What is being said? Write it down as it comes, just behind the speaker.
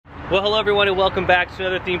Well, hello everyone and welcome back to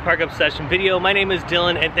another theme park obsession video. My name is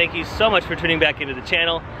Dylan and thank you so much for tuning back into the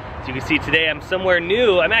channel. As you can see today, I'm somewhere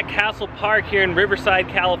new. I'm at Castle Park here in Riverside,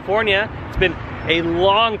 California. It's been a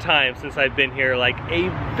long time since I've been here, like a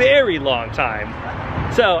very long time.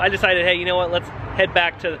 So I decided, hey, you know what? Let's head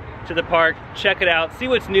back to the park, check it out, see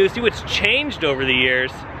what's new, see what's changed over the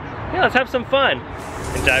years. Yeah, let's have some fun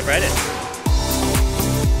and dive right in.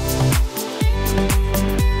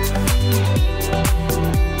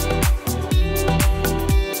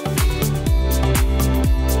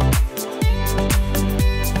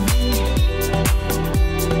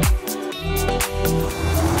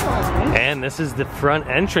 And this is the front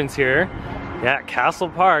entrance here. Yeah, Castle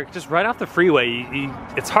Park, just right off the freeway.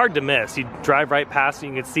 It's hard to miss. You drive right past it,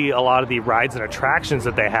 you can see a lot of the rides and attractions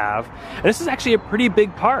that they have. And this is actually a pretty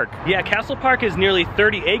big park. Yeah, Castle Park is nearly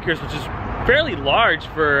 30 acres, which is fairly large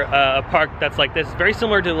for a park that's like this. Very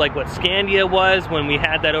similar to like what Scandia was when we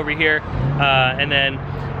had that over here. And then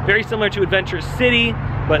very similar to Adventure City,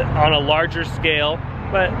 but on a larger scale.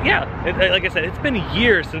 But yeah, like I said, it's been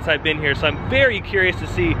years since I've been here, so I'm very curious to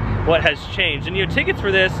see what has changed. And you know, tickets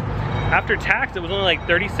for this, after tax, it was only like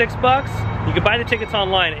 36 bucks. You could buy the tickets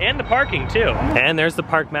online and the parking too. And there's the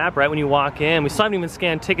park map right when you walk in. We still haven't even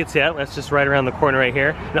scanned tickets yet. That's just right around the corner right here.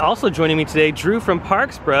 And also joining me today, Drew from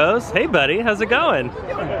Parks Bros. Hey buddy, how's it going?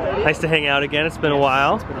 Nice to hang out again, it's been a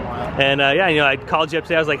while. And yeah, you know, I called you up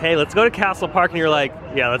today, I was like, hey, let's go to Castle Park, and you're like,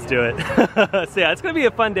 yeah, let's do it. So yeah, it's gonna be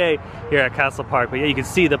a fun day here at Castle Park. But yeah, you can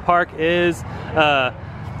see the park is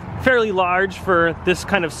fairly large for this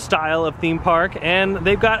kind of style of theme park, and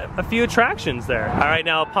they've got a few attractions there. All right,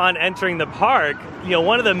 now upon entering the park, you know,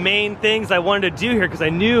 one of the main things I wanted to do here, because I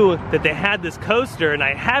knew that they had this coaster, and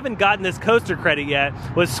I haven't gotten this coaster credit yet,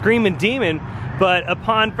 was Screamin' Demon, but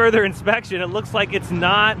upon further inspection, it looks like it's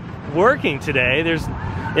not working today.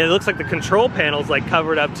 It looks like the control panel's like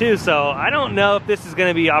covered up too, so I don't know if this is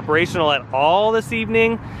gonna be operational at all this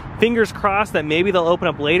evening. Fingers crossed that maybe they'll open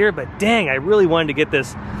up later, but dang, I really wanted to get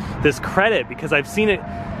this credit because I've seen it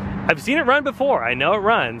run before. I know it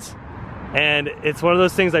runs, and it's one of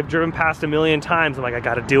those things I've driven past a million times. I'm like, I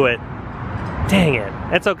gotta do it. Dang it.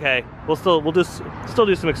 It's okay. We'll still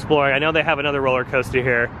do some exploring. I know they have another roller coaster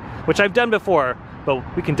here, which I've done before,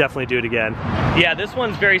 but we can definitely do it again. Yeah, this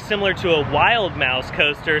one's very similar to a Wild Mouse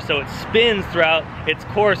coaster, so it spins throughout its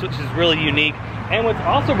course, which is really unique. And what's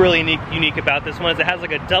also really unique about this one is it has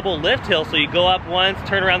like a double lift hill, so you go up once,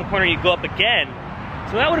 turn around the corner, you go up again.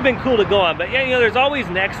 So that would have been cool to go on. But yeah, you know, there's always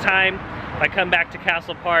next time if I come back to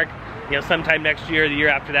Castle Park, you know, sometime next year or the year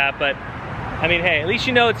after that. But I mean, hey, at least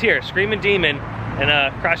you know it's here, Screamin' Demon,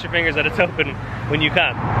 and cross your fingers that it's open when you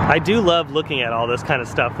come. I do love looking at all this kind of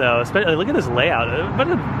stuff though, especially look at this layout. What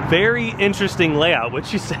a very interesting layout,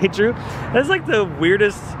 would you say, Drew? That's like the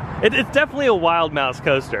weirdest, it's definitely a Wild Mouse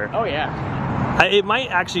coaster. Oh yeah. It might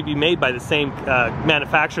actually be made by the same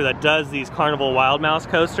manufacturer that does these Carnival Wild Mouse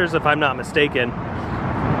coasters, if I'm not mistaken,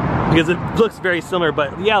 because it looks very similar.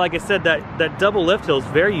 But yeah, like I said, that double lift hill is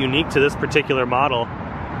very unique to this particular model.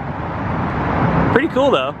 Pretty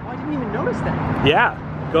cool though. Oh, I didn't even notice that. Yeah,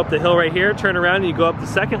 go up the hill right here, turn around, and you go up the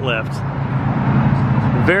second lift.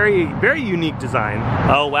 Very, very unique design.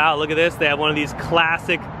 Oh wow, look at this. They have one of these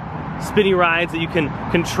classic spinny rides that you can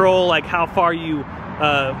control, like how far you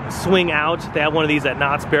swing out. They have one of these at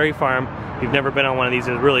Knott's Berry Farm. If you've never been on one of these,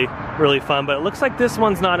 it's really, really fun. But it looks like this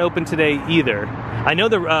one's not open today either. I know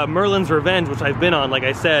the Merlin's Revenge, which I've been on, like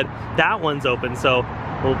I said, that one's open, so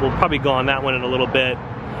we'll probably go on that one in a little bit.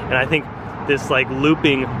 And I think this like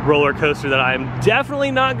looping roller coaster that I'm definitely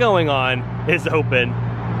not going on is open.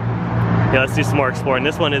 Yeah, let's do some more exploring.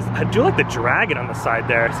 This one is, I do like the dragon on the side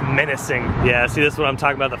there. It's menacing. Yeah, see, this is what I'm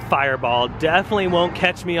talking about, the fireball. Definitely won't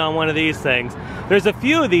catch me on one of these things. There's a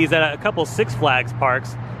few of these at a couple Six Flags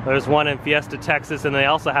parks. There's one in Fiesta, Texas, and they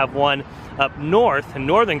also have one up north in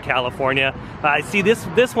Northern California. I see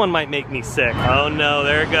this one might make me sick. Oh no,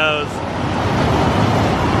 there it goes.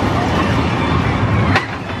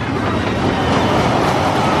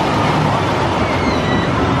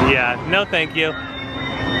 Yeah, no thank you.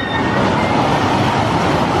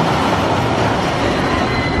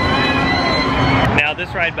 Now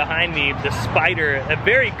this ride behind me, the Spider, a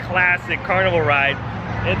very classic carnival ride.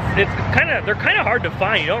 They're kind of hard to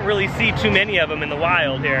find. You don't really see too many of them in the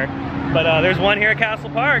wild here. But there's one here at Castle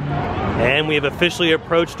Park. And we have officially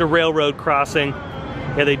approached a railroad crossing.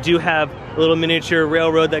 Yeah, they do have a little miniature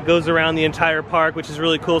railroad that goes around the entire park, which is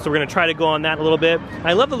really cool. So we're gonna try to go on that a little bit.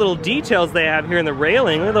 I love the little details they have here in the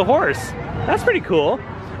railing. Look at the horse. That's pretty cool.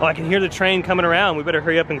 Oh, I can hear the train coming around. We better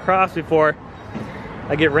hurry up and cross before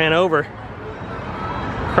I get ran over.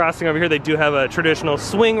 Crossing over here, they do have a traditional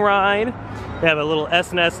swing ride. They have a little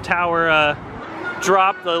S&S tower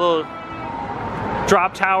drop, the little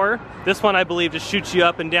drop tower. This one, I believe, just shoots you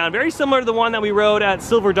up and down. Very similar to the one that we rode at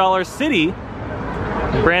Silver Dollar City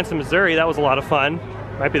in Branson, Missouri. That was a lot of fun.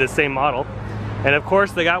 Might be the same model. And of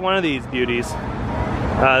course, they got one of these beauties.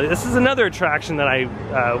 This is another attraction that I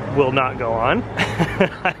will not go on.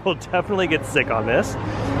 I will definitely get sick on this.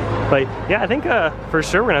 But yeah, I think for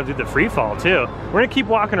sure we're gonna have to do the free fall too. We're gonna keep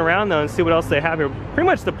walking around though and see what else they have here. Pretty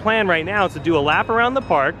much the plan right now is to do a lap around the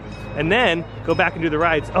park and then go back and do the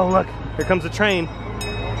rides. Oh look, here comes the train.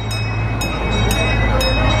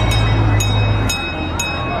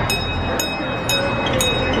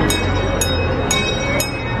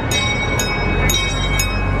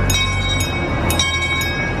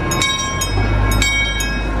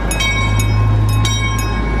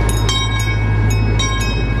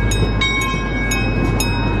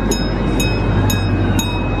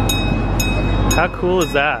 How cool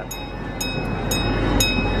is that?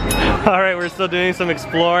 All right, we're still doing some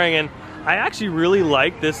exploring, and I actually really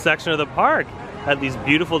like this section of the park. Had these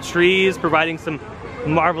beautiful trees providing some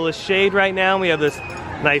marvelous shade right now. We have this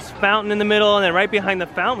nice fountain in the middle, and then right behind the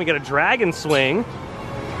fountain we got a dragon swing.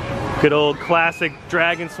 Good old classic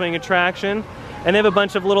dragon swing attraction. And they have a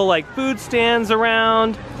bunch of little like food stands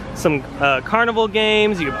around, some carnival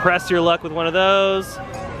games. You can press your luck with one of those.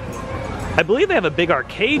 I believe they have a big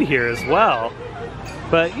arcade here as well.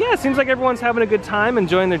 But yeah, it seems like everyone's having a good time,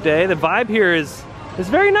 enjoying their day. The vibe here is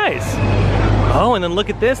very nice. Oh, and then look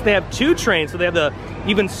at this. They have two trains. So they have the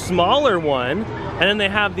even smaller one, and then they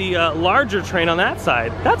have the larger train on that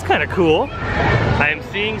side. That's kind of cool. I am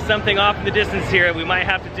seeing something off in the distance here. We might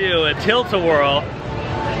have to do a Tilt-a-whirl,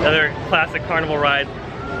 another classic carnival ride.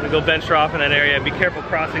 I'm gonna go venture off in that area. Be careful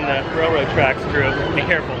crossing the railroad tracks, Drew. Be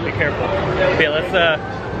careful, be careful. Okay,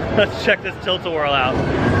 let's check this Tilt-a-whirl out.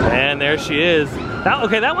 And there she is.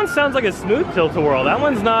 Okay, that one sounds like a smooth Tilt-a-whirl. That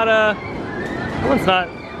one's not.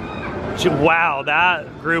 Wow,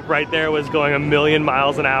 that group right there was going 1,000,000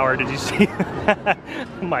 miles an hour. Did you see that?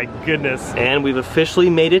 My goodness. And we've officially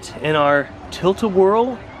made it in our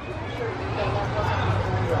Tilt-a-whirl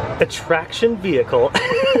attraction vehicle.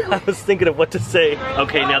 I was thinking of what to say.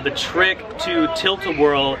 Okay, now the trick to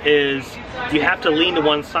Tilt-a-whirl is you have to lean to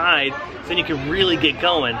one side so then you can really get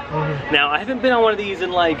going. Now, I haven't been on one of these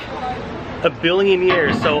in like 1 billion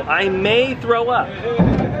years, so I may throw up.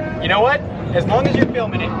 You know what? As long as you're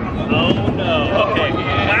filming it. Oh no, okay.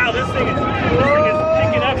 Wow, this thing is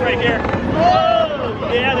picking up right here.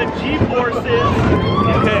 Whoa! Yeah, the G-forces.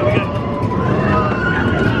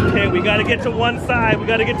 Okay, we gotta get to one side. We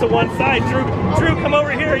gotta get to one side. Drew, come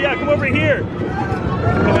over here. Yeah, come over here.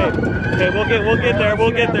 Okay, we'll get there.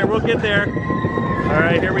 We'll get there. All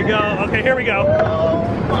right, here we go. Okay, here we go. Oh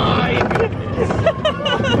my goodness.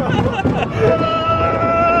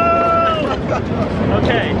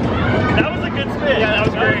 Okay, that was a good spin. Yeah, that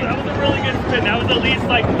was great. That was a really good spin. That was at least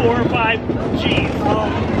like 4 or 5 G's.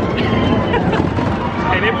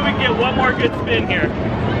 Okay, maybe we can get one more good spin here.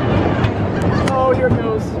 Oh, here it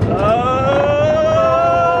goes. Oh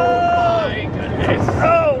my goodness.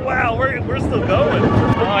 Oh wow, we're still going.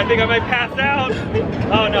 Oh, I think I might pass out.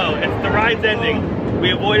 Oh no, the ride's ending.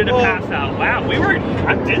 We avoided a pass out. Wow,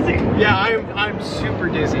 I'm dizzy. Yeah, I'm super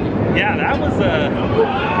dizzy. Yeah, that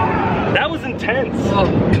was intense. Oh,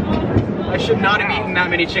 I should not have eaten that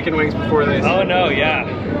many chicken wings before this. Oh no, yeah.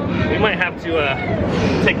 We might have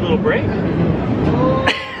to take a little break.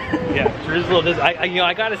 Yeah, Drew's a little dizzy.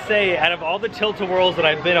 I gotta say, out of all the Tilt-a-whirls that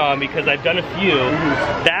I've been on, because I've done a few,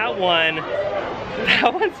 that one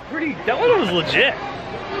was legit.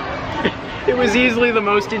 It was easily the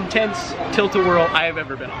most intense Tilt-a-whirl I have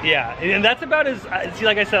ever been on. Yeah, and that's about as, see,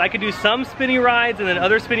 like I said, I could do some spinny rides and then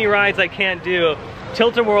other spinny rides I can't do.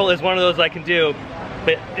 Tilt-a-whirl is one of those I can do.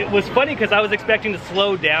 But it was funny because I was expecting to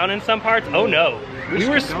slow down in some parts. Oh no, we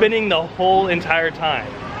were spinning the whole entire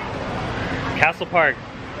time. Castle Park,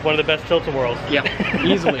 one of the best Tilt-a-whirls. Yeah,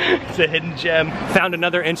 easily. It's a hidden gem. Found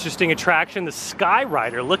another interesting attraction, the Sky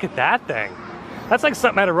Rider. Look at that thing. That's like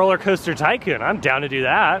something out of Roller Coaster Tycoon. I'm down to do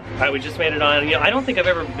that. All right, we just made it on. I don't think I've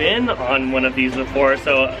ever been on one of these before,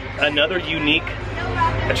 so another unique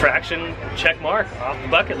attraction check mark off the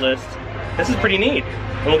bucket list. This is pretty neat.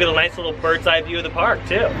 And we'll get a nice little bird's eye view of the park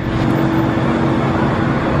too.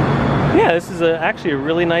 Yeah, this is actually a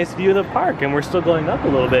really nice view of the park, and we're still going up a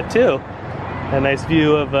little bit too. A nice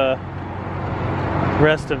view of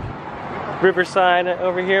rest of Riverside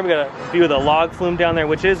over here. We got a view of the log flume down there,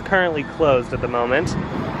 which is currently closed at the moment.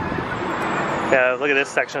 Yeah, look at this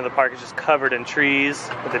section of the park. It's just covered in trees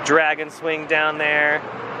with the dragon swing down there.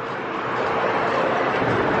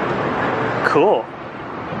 Cool.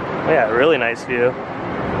 Yeah, really nice view.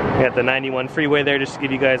 We got the 91 freeway there just to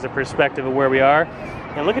give you guys a perspective of where we are.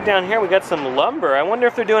 And look at down here, we got some lumber. I wonder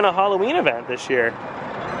if they're doing a Halloween event this year.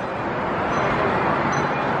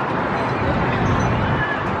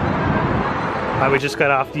 We just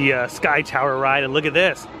got off the Sky Tower ride, and look at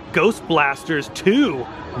this. Ghost Blasters 2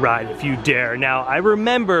 ride, if you dare. Now, I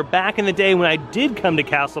remember back in the day when I did come to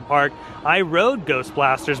Castle Park, I rode Ghost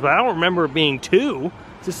Blasters, but I don't remember it being 2.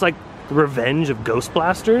 It's just like the revenge of Ghost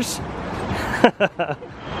Blasters.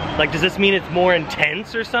 Like, does this mean it's more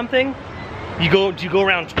intense or something? Do you go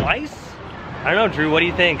around twice? I don't know, Drew, what do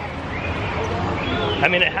you think? I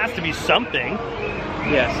mean, it has to be something.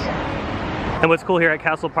 Yes. And what's cool here at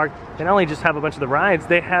Castle Park, they not only just have a bunch of the rides,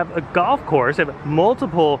 they have a golf course. They have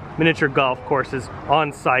multiple miniature golf courses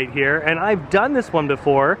on site here, and I've done this one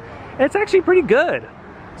before, and it's actually pretty good.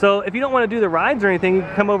 So if you don't want to do the rides or anything, you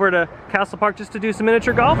can come over to Castle Park just to do some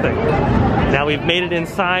miniature golfing. Now we've made it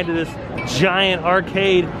inside of this giant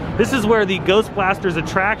arcade. This is where the Ghost Blasters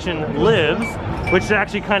attraction lives, which is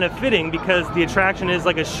actually kind of fitting because the attraction is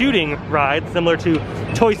like a shooting ride, similar to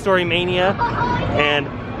Toy Story Mania and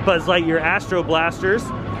Buzz Lightyear Astro Blasters.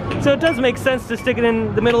 So it does make sense to stick it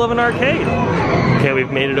in the middle of an arcade. Okay,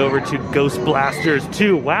 we've made it over to Ghost Blasters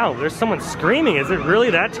 2. Wow, there's someone screaming. Is it really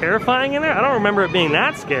that terrifying in there? I don't remember it being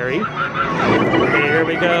that scary. Okay, here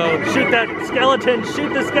we go. Shoot that skeleton.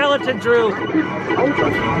 Shoot the skeleton, Drew.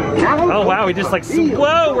 Oh, wow, we just like,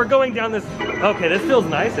 whoa, we're going down this. Okay, this feels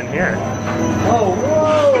nice in here. Oh,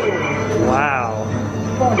 whoa. Wow.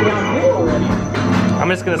 It's going downhill already. I'm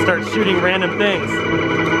just gonna start shooting random things.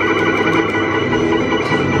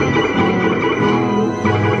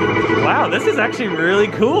 Wow, this is actually really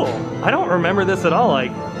cool. I don't remember this at all.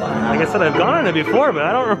 Like I said, I've gone on it before, but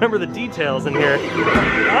I don't remember the details in here.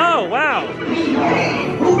 Oh, wow.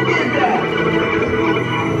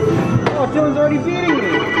 Oh, someone's already beating me.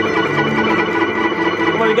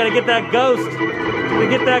 Come on, we gotta get that ghost. We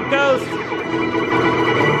get that ghost.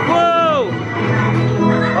 Whoa!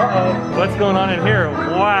 Uh-oh. What's going on in here?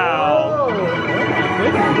 Wow.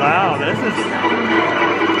 Wow, this is...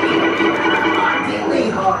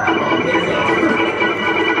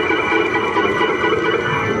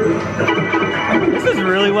 This is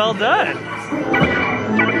really well done. Oh,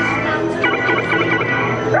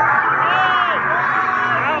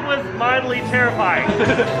 that was mildly terrifying.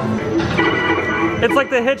 It's like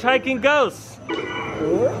the hitchhiking ghosts.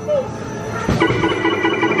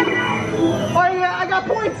 Oh yeah, I got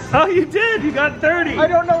points. Oh, you did. You got 30. I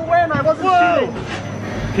don't know when. I wasn't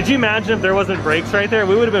shooting. Could you imagine if there wasn't brakes right there?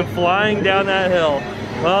 We would have been flying down that hill.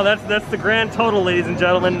 Well, that's the grand total, ladies and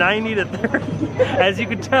gentlemen, 90 to 30. As you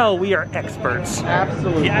can tell, we are experts.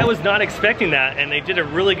 Absolutely. Yeah, I was not expecting that, and they did a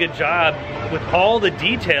really good job with all the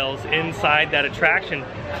details inside that attraction.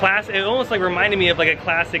 It almost like reminded me of like a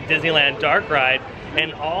classic Disneyland dark ride,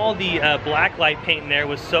 and all the black light paint in there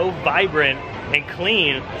was so vibrant and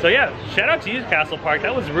clean. So yeah, shout out to you, Castle Park.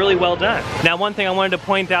 That was really well done. Now, one thing I wanted to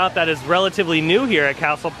point out that is relatively new here at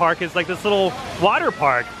Castle Park is like this little water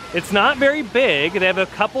park. It's not very big. They have a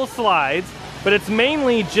couple slides, but it's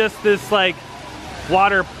mainly just this like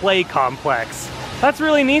water play complex. That's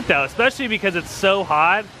really neat though, especially because it's so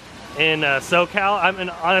hot in SoCal. And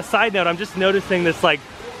on a side note, I'm just noticing this like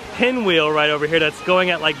pinwheel right over here that's going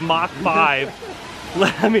at like Mach 5.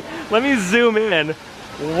 Let me zoom in.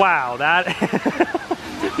 Wow, that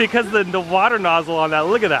because the water nozzle on that,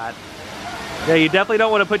 look at that. Yeah, you definitely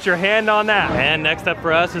don't want to put your hand on that. And next up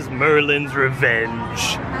for us is Merlin's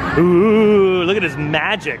Revenge. Ooh, look at his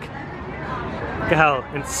magic. Look at how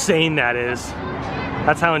insane that is.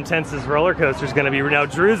 That's how intense this roller coaster is going to be. Now,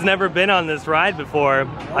 Drew's never been on this ride before.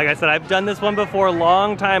 Like I said, I've done this one before a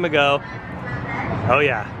long time ago. Oh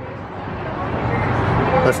yeah.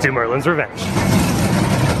 Let's do Merlin's Revenge.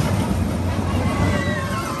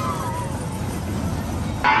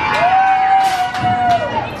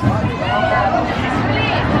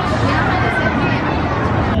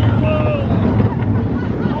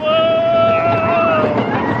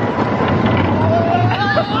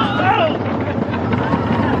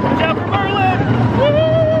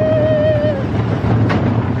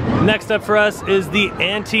 Next up for us is the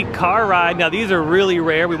antique car ride. Now these are really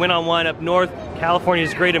rare. We went on one up north,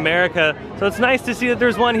 California's Great America. So it's nice to see that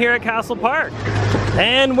there's one here at Castle Park.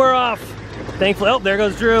 And we're off. Thankfully, oh, there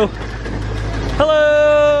goes Drew.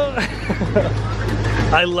 Hello.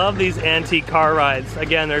 I love these antique car rides.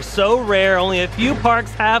 Again, they're so rare. Only a few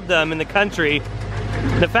parks have them in the country.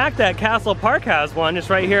 The fact that Castle Park has one just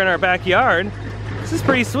right here in our backyard, this is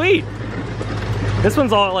pretty sweet. This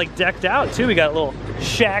one's all like decked out too. We got little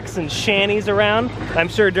shacks and shanties around. I'm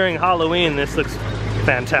sure during Halloween this looks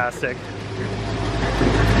fantastic.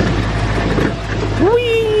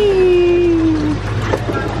 Whee!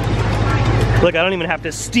 Look, I don't even have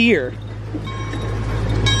to steer.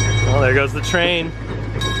 Oh, there goes the train.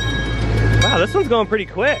 Wow, this one's going pretty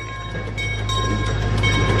quick.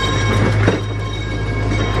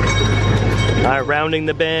 All right, rounding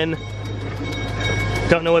the bend.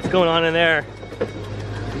 Don't know what's going on in there.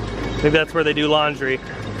 Maybe that's where they do laundry.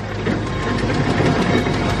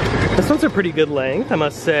 This one's a pretty good length, I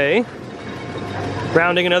must say.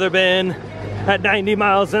 Rounding another bend at 90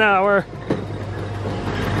 miles an hour.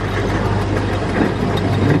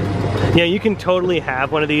 Yeah, you can totally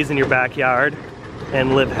have one of these in your backyard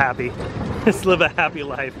and live happy. Just live a happy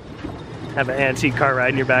life. Have an antique car ride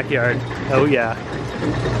in your backyard. Oh yeah.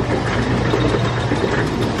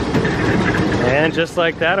 And just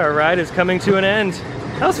like that, our ride is coming to an end.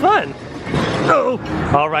 That was fun. Oh,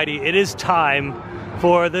 alrighty, it is time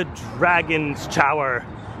for the Dragon's Shower.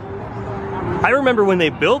 I remember when they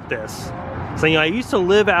built this. So, you know, I used to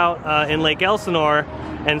live out in Lake Elsinore,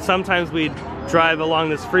 and sometimes we'd drive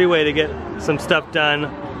along this freeway to get some stuff done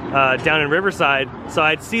down in Riverside. So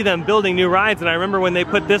I'd see them building new rides, and I remember when they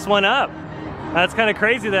put this one up. That's kind of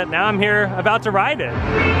crazy that now I'm here about to ride it.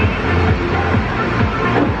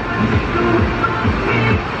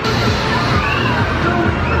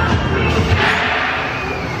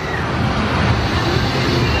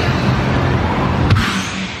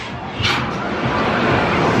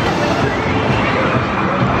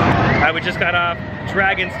 We just got off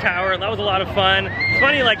Dragon's Tower. That was a lot of fun. It's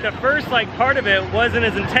funny, like the first part of it wasn't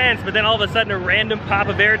as intense, but then all of a sudden a random pop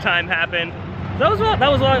of airtime happened. That was a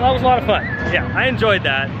lot of fun. Yeah, I enjoyed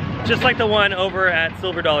that. Just like the one over at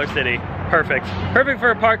Silver Dollar City. Perfect. Perfect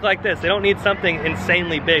for a park like this. They don't need something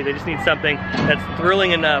insanely big. They just need something that's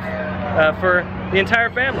thrilling enough for the entire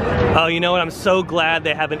family. Oh, you know what? I'm so glad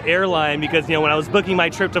they have an airline, because, you know, when I was booking my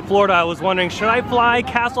trip to Florida, I was wondering, should I fly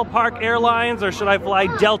Castle Park Airlines or should I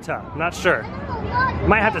fly Delta? I'm not sure.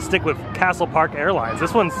 Might have to stick with Castle Park Airlines.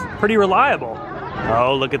 This one's pretty reliable.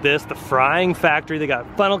 Oh, look at this, the frying factory. They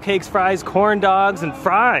got funnel cakes, fries, corn dogs, and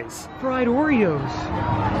fries. Fried Oreos.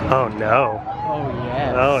 Oh no. Oh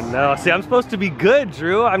yes. Oh no. See, I'm supposed to be good,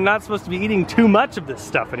 Drew. I'm not supposed to be eating too much of this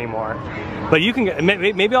stuff anymore. But you can,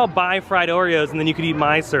 maybe I'll buy fried Oreos and then you could eat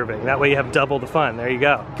my serving. That way you have double the fun. There you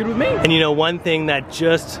go. Good with me. And you know, one thing that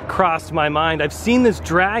just crossed my mind, I've seen this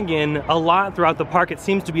dragon a lot throughout the park. It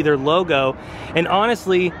seems to be their logo. And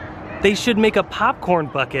honestly, they should make a popcorn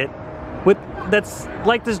bucket that's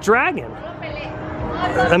like this dragon.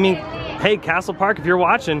 I mean, hey, Castle Park, if you're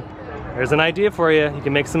watching, there's an idea for you. You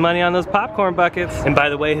can make some money on those popcorn buckets. And by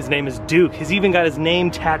the way, his name is Duke. He's even got his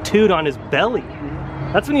name tattooed on his belly.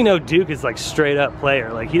 That's when you know Duke is like straight up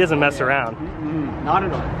player. Like, he doesn't mess around. Not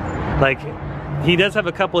at all. Like, he does have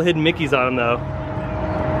a couple hidden Mickeys on him though.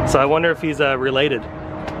 So I wonder if he's related.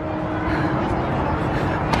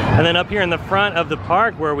 And then up here in the front of the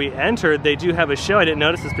park where we entered, they do have a show. I didn't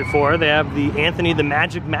notice this before. They have the Anthony the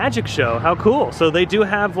Magic show. How cool. So they do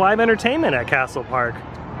have live entertainment at Castle Park.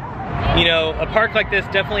 You know, a park like this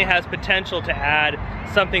definitely has potential to add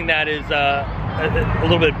something that is a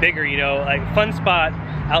little bit bigger, you know. Like Fun Spot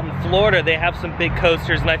out in Florida, they have some big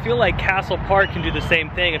coasters, and I feel like Castle Park can do the same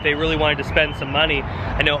thing if they really wanted to spend some money.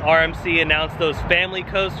 I know RMC announced those family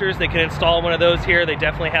coasters. They can install one of those here. They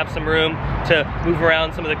definitely have some room to move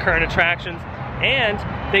around some of the current attractions. And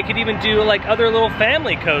they could even do like other little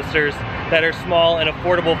family coasters that are small and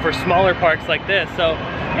affordable for smaller parks like this. So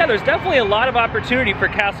yeah, there's definitely a lot of opportunity for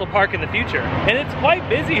Castle Park in the future. And it's quite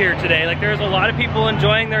busy here today. Like, there's a lot of people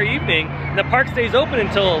enjoying their evening. The park stays open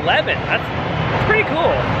until 11. That's pretty cool.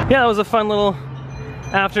 Yeah, it was a fun little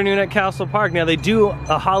afternoon at Castle Park. Now they do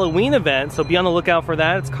a Halloween event, so be on the lookout for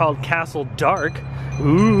that. It's called Castle Dark.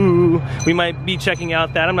 Ooh, we might be checking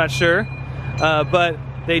out that, I'm not sure. But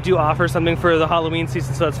they do offer something for the Halloween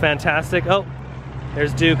season, so that's fantastic. Oh,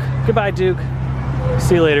 there's Duke. Goodbye, Duke.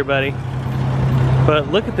 See you later, buddy. But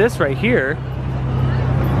look at this right here.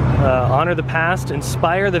 Honor the past,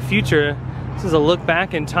 inspire the future. This is a look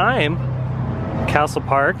back in time. Castle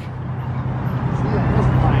Park.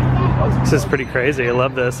 This is pretty crazy. I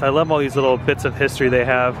love this. I love all these little bits of history they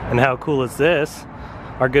have. And how cool is this?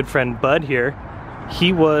 Our good friend Bud here,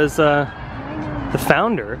 he was the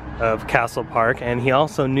founder of Castle Park, and he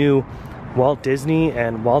also knew Walt Disney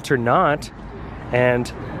and Walter Knott, and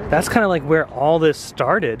that's kind of like where all this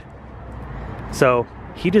started. So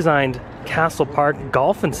he designed Castle Park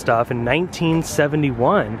golf and stuff in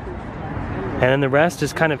 1971, and then the rest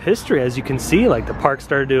is kind of history. As you can see, like, the park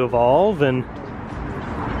started to evolve, and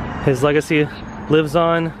his legacy lives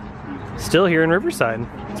on still here in Riverside.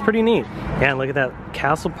 It's pretty neat. Yeah, and look at that.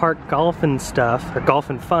 Castle Park Golf and stuff, or Golf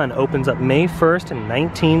and Fun, opens up May 1st in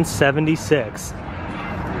 1976.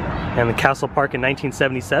 And the Castle Park in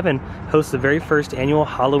 1977 hosts the very first annual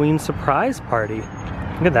Halloween surprise party.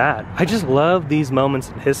 Look at that. I just love these moments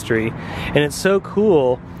in history. And it's so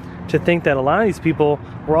cool to think that a lot of these people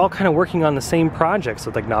were all kind of working on the same projects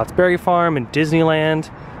with like Knott's Berry Farm and Disneyland.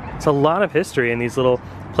 It's a lot of history in these little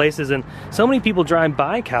places, and so many people drive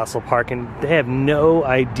by Castle Park and they have no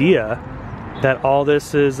idea that all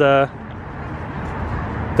this is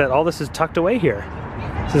tucked away here.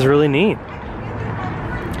 This is really neat.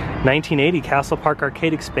 1980, Castle Park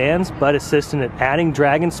Arcade expands. Bud assisted at adding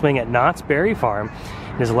Dragon Swing at Knott's Berry Farm,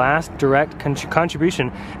 his last direct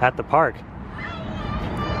contribution at the park.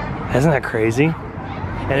 Isn't that crazy?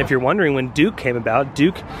 And if you're wondering when Duke came about,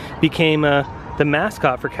 Duke became the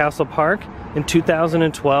mascot for Castle Park in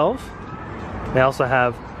 2012. They also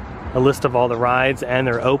have a list of all the rides and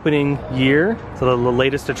their opening year. So the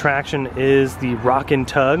latest attraction is the Rockin'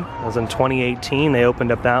 Tug. That was in 2018. They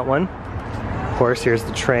opened up that one. Of course, here's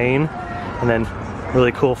the train, and then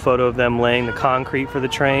really cool photo of them laying the concrete for the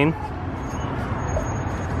train.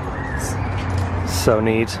 So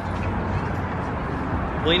neat.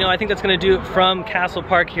 Well, you know, I think that's going to do it from Castle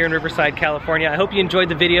Park here in Riverside, California. I hope you enjoyed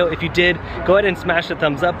the video. If you did, go ahead and smash the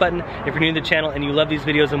thumbs up button. If you're new to the channel and you love these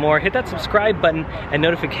videos and more, hit that subscribe button and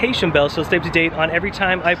notification bell so you'll stay up to date on every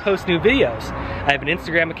time I post new videos. I have an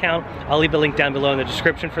Instagram account. I'll leave a link down below in the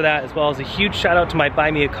description for that, as well as a huge shout out to my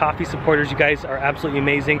Buy Me a Coffee supporters. You guys are absolutely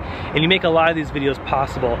amazing, and you make a lot of these videos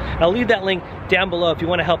possible. And I'll leave that link down below if you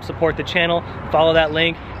want to help support the channel. Follow that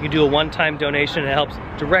link. You can do a one-time donation, and it helps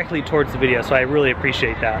directly towards the video, so I really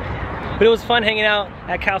appreciate that. But it was fun hanging out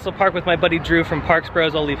at Castle Park with my buddy Drew from Parks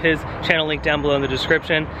Bros. I'll leave his channel link down below in the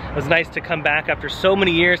description. It was nice to come back after so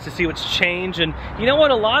many years to see what's changed, and you know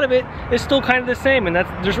what, a lot of it is still kind of the same, and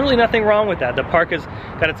there's really nothing wrong with that. The park has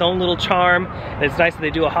got its own little charm, and it's nice that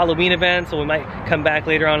they do a Halloween event, so we might come back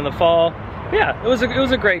later on in the fall. But yeah, it was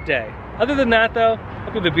a great day. Other than that though,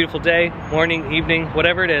 hope you have a beautiful day, morning, evening,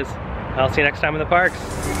 whatever it is. I'll see you next time in the parks.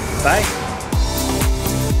 Bye.